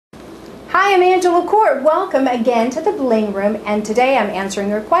Hi, I'm Angela Courte. Welcome again to the Bling Room, and today I'm answering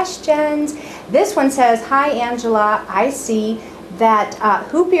your questions. This one says, "Hi Angela, I see that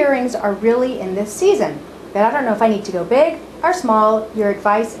hoop earrings are really in this season, but I don't know if I need to go big or small. Your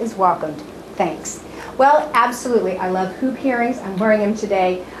advice is welcomed. Thanks." Well, absolutely. I love hoop earrings. I'm wearing them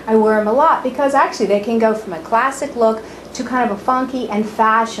today. I wear them a lot because actually they can go from a classic look to kind of a funky and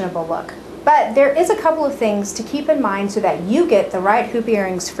fashionable look. But there is a couple of things to keep in mind so that you get the right hoop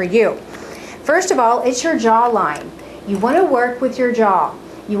earrings for you. First of all, it's your jawline. You want to work with your jaw.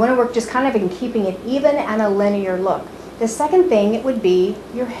 You want to work just kind of in keeping it even and a linear look. The second thing, it would be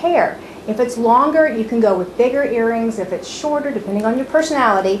your hair. If it's longer, you can go with bigger earrings. If it's shorter, depending on your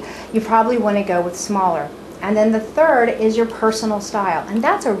personality, you probably want to go with smaller. And then the third is your personal style, and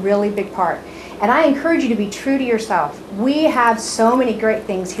that's a really big part. And I encourage you to be true to yourself. We have so many great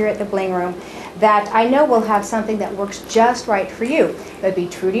things here at the Bling Room that I know will have something that works just right for you. But be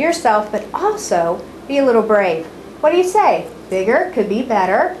true to yourself, but also be a little brave. What do you say? Bigger could be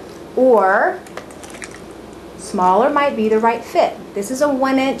better, or smaller might be the right fit. This is a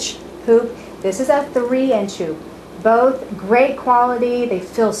 1-inch hoop. This is a 3-inch hoop. Both great quality. They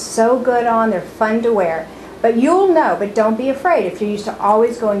feel so good on. They're fun to wear. But you'll know, but don't be afraid. If you're used to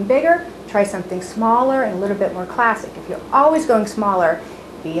always going bigger, try something smaller and a little bit more classic. If you're always going smaller,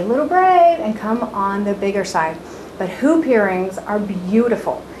 be a little brave and come on the bigger side. But hoop earrings are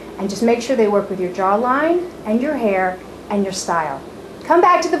beautiful, and just make sure they work with your jawline and your hair and your style. Come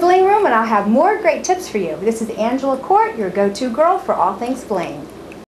back to the Bling Room and I'll have more great tips for you. This is Angela Courte, your go-to girl for all things bling.